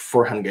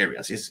for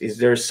Hungarians? Is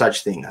there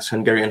such thing as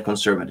Hungarian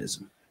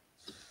conservatism?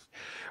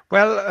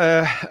 Well,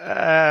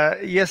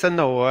 yes and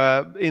no,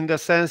 in the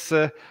sense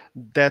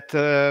that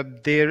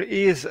there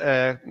is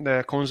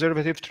a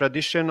conservative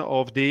tradition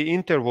of the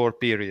interwar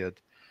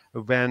period,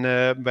 when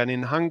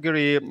in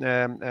Hungary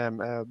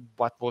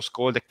what was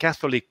called the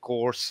Catholic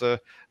course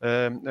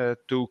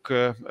took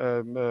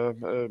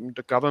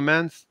the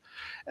government.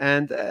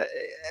 And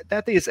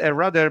that is a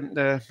rather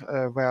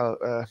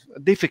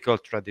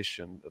difficult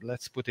tradition,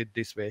 let's put it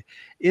this way.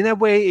 In a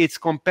way, it's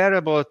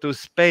comparable to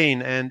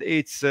Spain and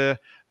its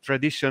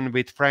tradition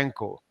with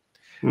Franco.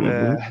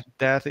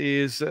 That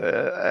is,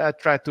 I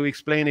try to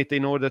explain it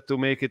in order to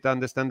make it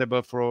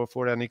understandable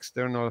for an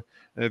external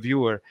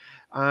viewer,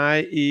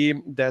 i.e.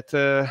 that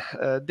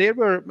there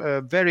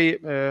were very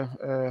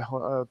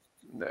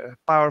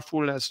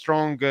powerful and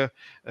strong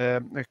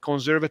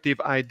conservative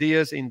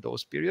ideas in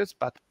those periods,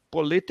 but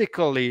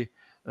politically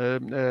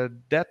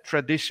that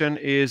tradition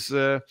is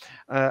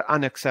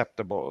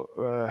unacceptable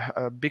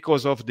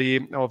because of the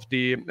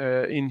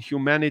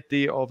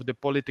inhumanity of the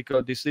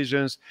political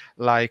decisions,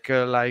 like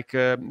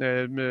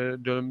the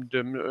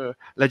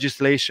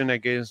legislation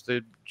against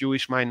the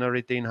Jewish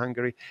minority in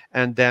Hungary,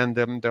 and then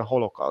the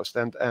Holocaust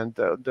and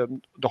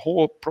the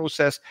whole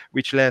process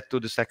which led to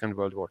the Second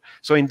World War.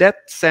 So in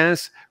that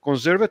sense,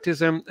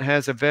 conservatism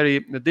has a very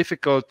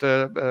difficult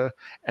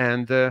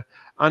and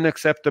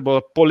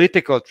unacceptable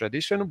political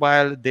tradition,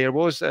 while there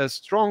was a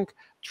strong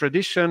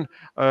tradition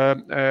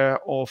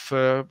of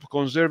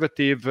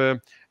conservative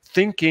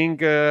thinking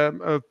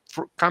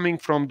coming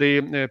from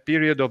the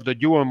period of the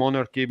dual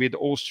monarchy with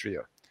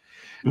Austria.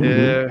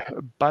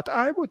 But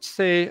I would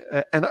say,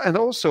 and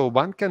also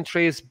one can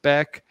trace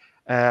back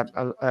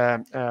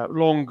a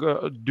long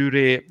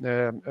durée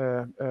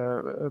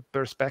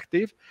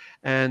perspective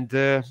and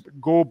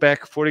go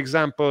back, for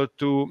example,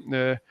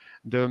 to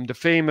the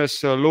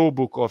famous law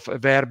book of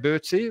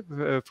Verbőci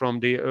from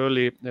the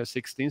early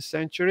 16th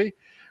century,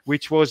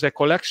 which was a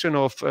collection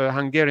of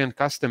Hungarian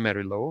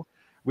customary law,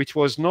 which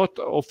was not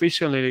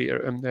officially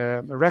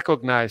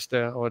recognized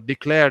or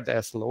declared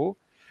as law,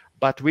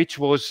 but which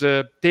was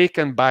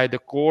taken by the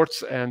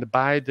courts and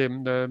by the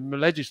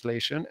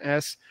legislation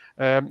as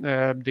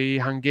the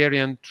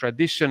Hungarian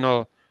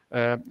traditional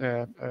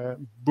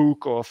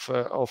book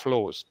of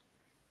laws.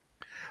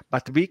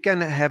 But we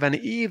can have an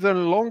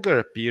even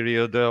longer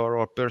period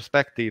or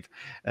perspective,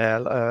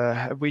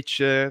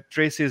 which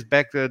traces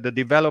back the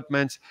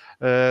developments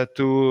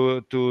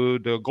to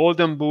the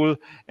Golden Bull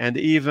and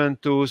even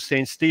to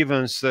St.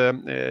 Stephen's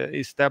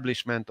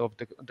establishment of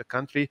the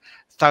country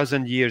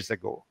 1,000 years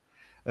ago.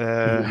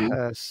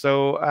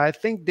 So I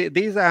think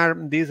these are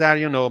the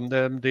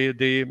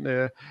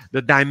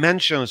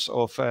dimensions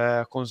of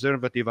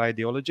conservative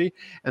ideology,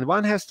 and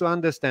one has to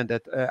understand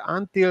that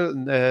until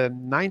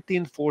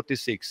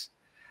 1946,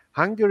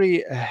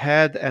 Hungary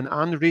had an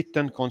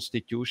unwritten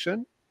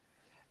constitution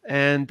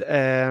and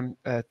an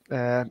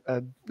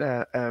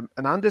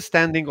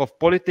understanding of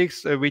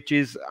politics which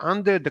is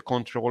under the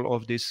control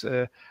of this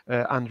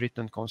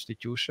unwritten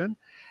constitution,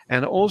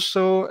 and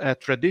also a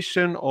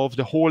tradition of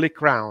the Holy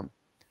Crown,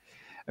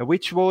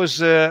 which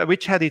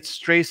had its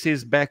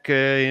traces back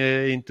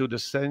into the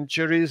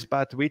centuries,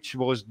 but which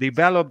was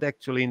developed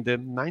actually in the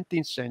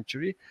 19th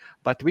century,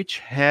 but which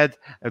had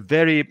a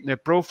very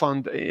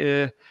profound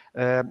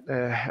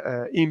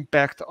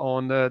impact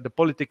on the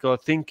political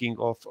thinking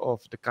of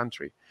the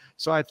country.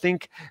 So I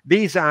think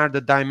these are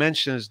the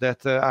dimensions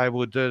that I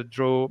would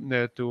draw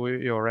to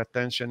your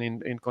attention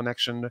in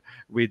connection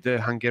with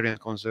Hungarian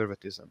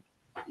conservatism.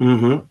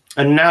 And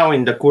now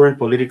in the current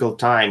political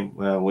time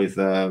with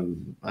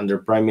under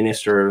Prime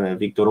Minister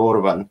Viktor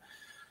Orban,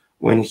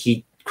 when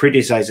he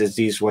criticizes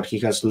these, what he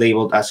has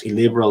labeled as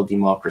illiberal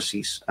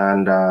democracies,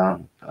 and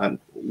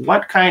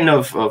what kind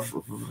of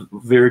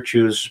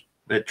virtues,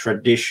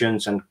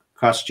 traditions, and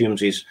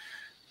costumes is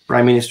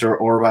Prime Minister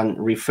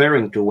Orban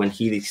referring to when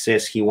he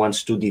says he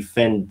wants to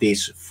defend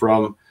this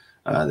from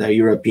the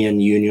European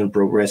Union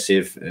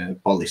progressive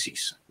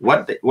policies?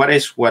 What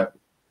is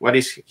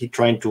he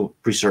trying to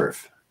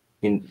preserve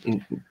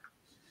in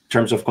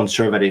terms of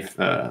conservative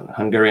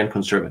Hungarian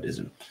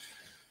conservatism?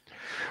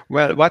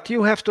 Well, what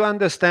you have to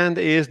understand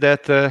is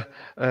that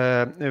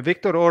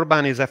Viktor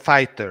Orban is a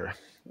fighter.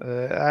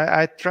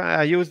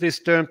 I use this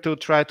term to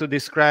try to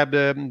describe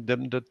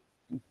the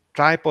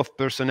type of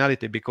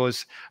personality,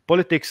 because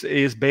politics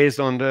is based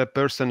on the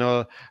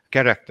personal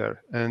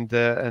character,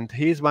 and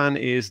his one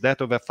is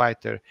that of a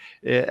fighter,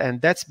 and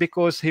that's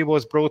because he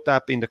was brought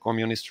up in the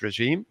communist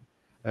regime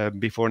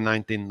before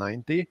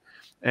 1990.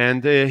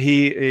 And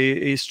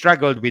he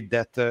struggled with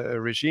that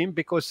regime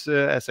because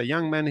as a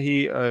young man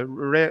he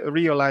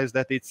realized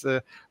that it's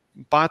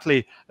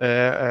partly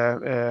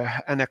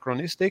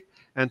anachronistic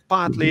and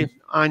partly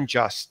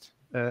unjust.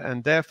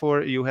 And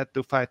therefore you had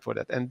to fight for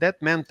that. And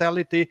that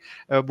mentality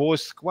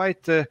was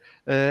quite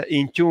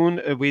in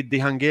tune with the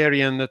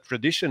Hungarian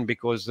tradition,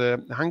 because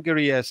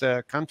Hungary as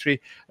a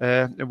country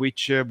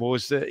which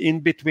was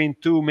in between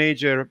two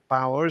major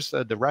powers,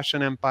 the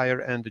Russian Empire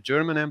and the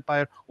German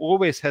Empire,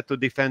 always had to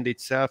defend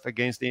itself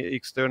against the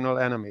external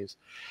enemies.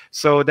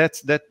 So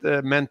that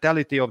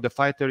mentality of the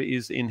fighter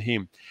is in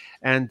him.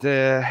 And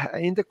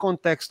in the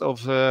context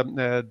of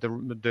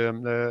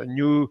the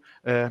new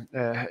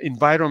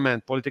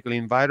environment, political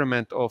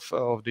environment of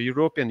the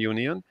European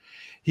Union,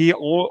 he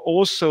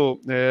also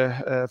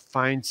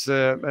finds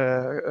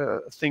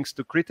things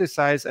to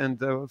criticize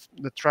and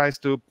tries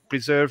to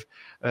preserve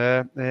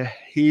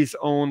his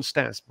own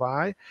stance.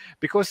 Why?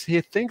 Because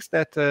he thinks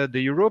that the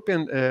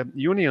European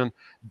Union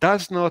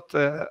does not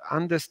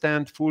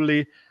understand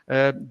fully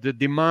the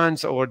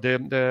demands or the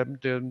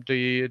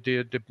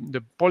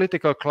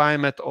political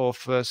climate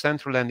of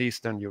Central and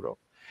Eastern Europe.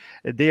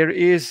 There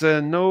is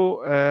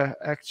no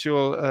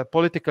actual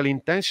political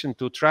intention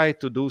to try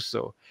to do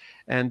so,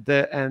 and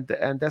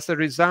as a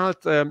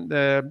result,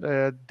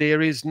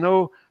 there is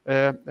no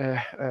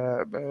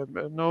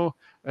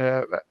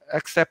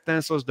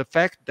acceptance of the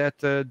fact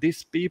that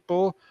these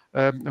people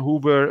who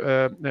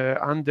were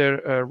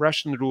under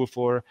Russian rule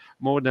for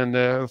more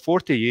than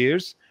 40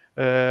 years,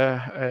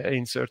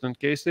 in certain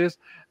cases,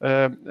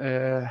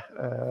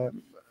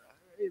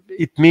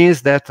 it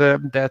means that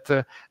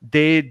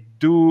they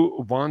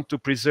do want to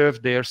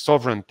preserve their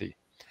sovereignty.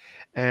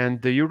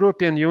 And the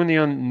European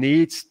Union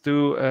needs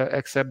to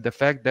accept the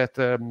fact that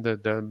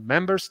the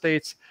member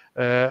states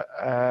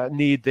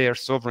need their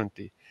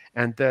sovereignty.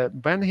 And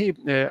when he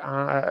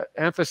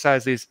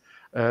emphasizes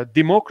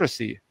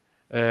democracy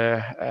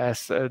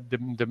as a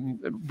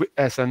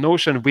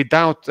notion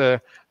without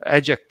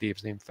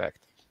adjectives, in fact,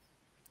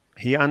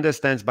 he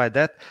understands by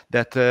that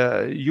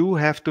you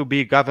have to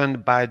be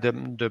governed by the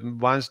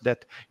ones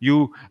that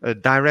you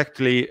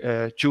directly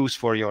choose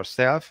for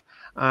yourself,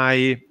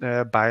 i.e.,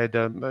 by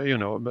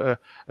the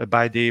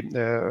by the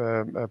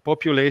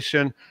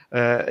population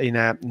in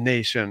a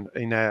nation,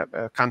 in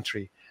a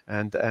country.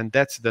 And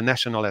that's the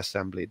National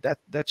Assembly.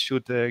 That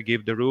should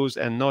give the rules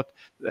and not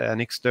an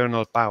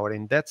external power.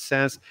 In that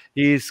sense,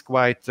 he is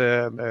quite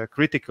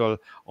critical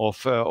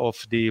of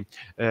the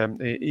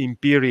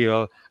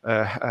imperial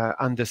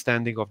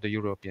understanding of the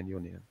European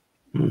Union.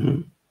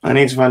 And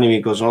it's funny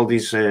because all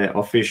these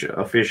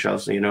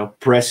officials,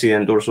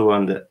 President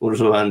Ursula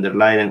von der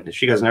Leyen,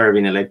 she has never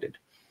been elected.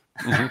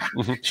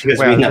 She has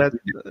been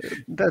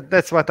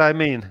that's what I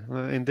mean,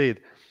 indeed.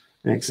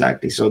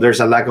 Exactly. So there's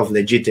a lack of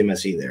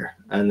legitimacy there,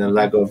 and a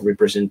lack of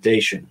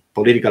representation,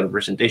 political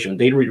representation.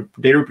 They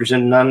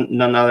represent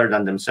none other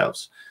than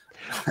themselves.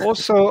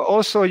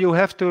 Also, you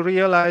have to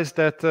realize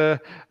that,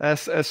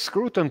 as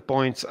Scruton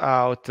points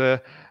out,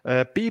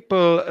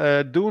 people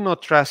do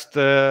not trust,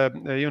 power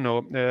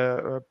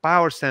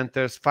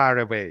centers far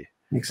away.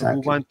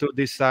 who want to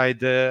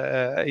decide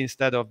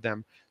instead of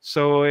them.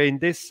 So in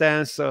this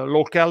sense,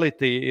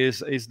 locality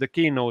is the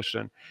key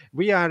notion.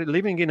 We are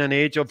living in an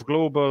age of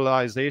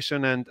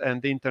globalization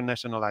and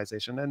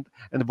internationalization,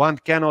 and one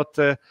cannot,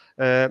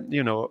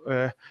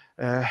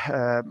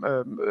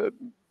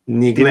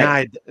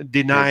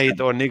 deny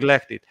it or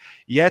neglect it.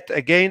 Yet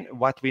again,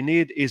 what we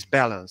need is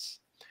balance.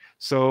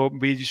 So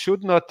we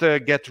should not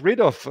get rid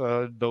of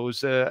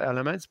those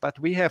elements, but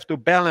we have to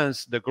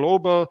balance the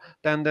global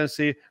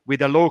tendency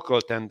with a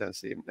local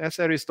tendency. As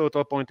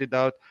Aristotle pointed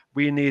out,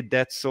 we need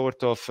that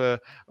sort of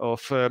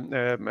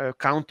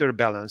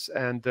counterbalance,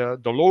 and the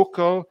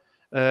local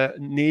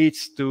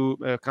needs to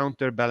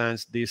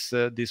counterbalance this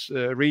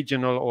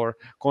regional or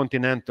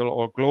continental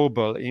or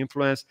global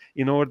influence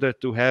in order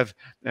to have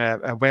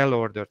a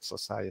well-ordered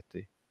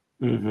society.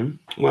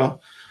 Mm-hmm.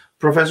 Well,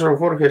 Professor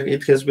Horcher,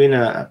 it has been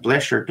a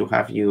pleasure to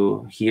have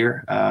you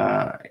here.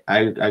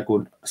 I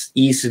could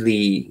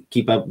easily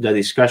keep up the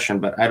discussion,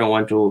 but I don't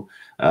want to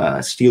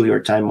steal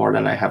your time more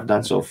than I have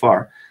done so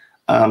far.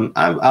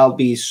 I'll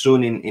be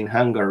soon in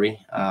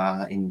Hungary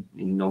in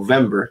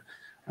November,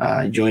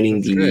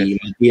 joining the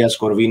Matthias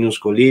Corvinus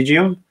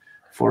Collegium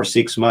for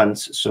 6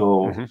 months.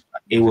 So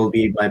it will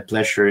be my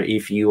pleasure,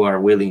 if you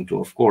are willing to,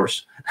 of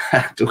course,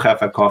 to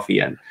have a coffee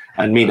and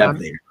meet up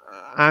there.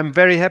 I'm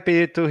very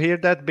happy to hear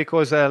that,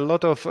 because a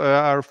lot of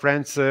our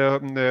friends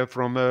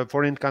from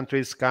foreign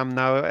countries come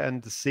now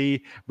and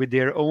see with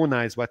their own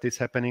eyes what is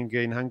happening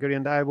in Hungary.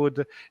 And I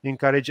would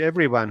encourage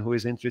everyone who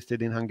is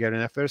interested in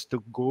Hungarian affairs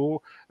to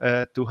go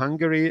to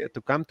Hungary,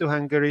 to come to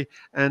Hungary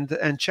and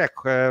check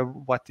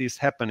what is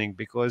happening,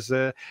 because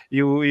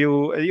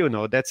you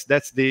know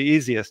that's the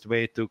easiest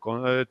way to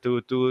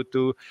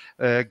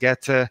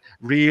get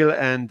real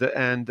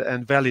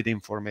and valid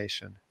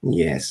information.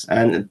 Yes,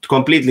 and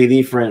completely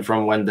different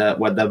from what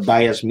the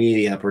biased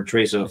media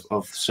portrays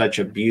of such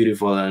a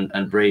beautiful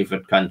and brave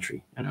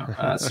country.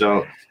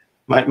 So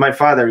my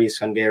father is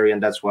Hungarian.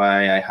 That's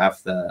why I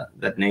have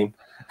that name.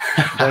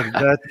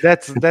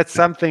 That's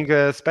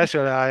something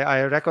special.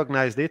 I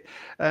recognized it,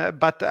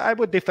 but I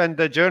would defend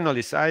the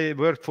journalists. I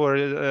worked for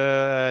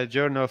a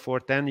journal for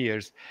 10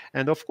 years,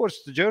 and of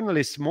course, the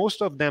journalists,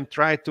 most of them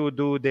try to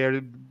do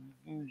their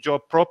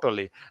job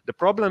properly. The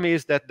problem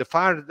is that the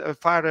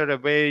farther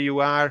away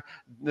you are,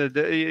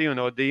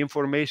 the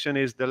information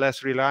is the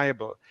less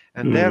reliable,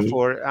 and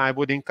therefore I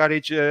would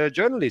encourage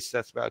journalists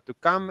as well to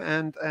come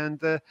and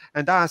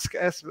ask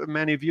as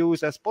many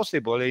views as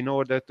possible in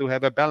order to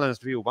have a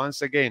balanced view.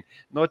 Once again,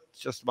 not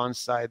just one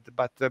side,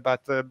 but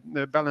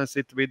balance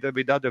it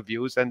with other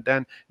views, and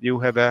then you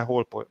have a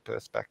whole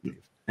perspective.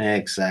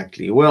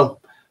 Exactly.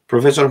 Well,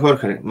 Professor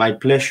Hörcher, my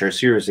pleasure.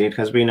 Seriously, it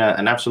has been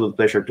an absolute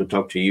pleasure to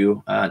talk to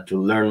you, to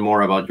learn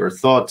more about your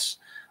thoughts.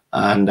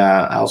 And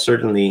I'll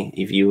certainly,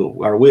 if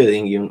you are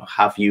willing,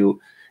 have you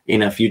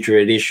in a future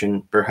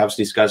edition, perhaps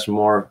discuss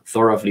more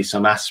thoroughly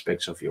some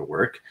aspects of your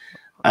work.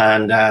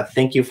 And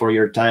thank you for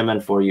your time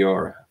and for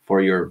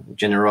your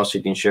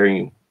generosity in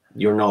sharing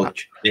your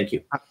knowledge. Thank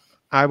you.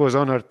 I was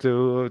honored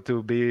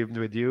to be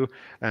with you,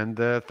 and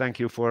thank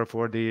you for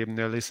the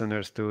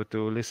listeners to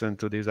listen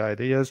to these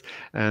ideas,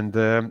 and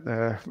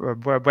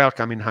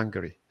welcome in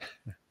Hungary.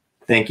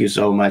 Thank you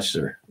so much,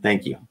 sir.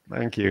 Thank you.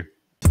 Thank you.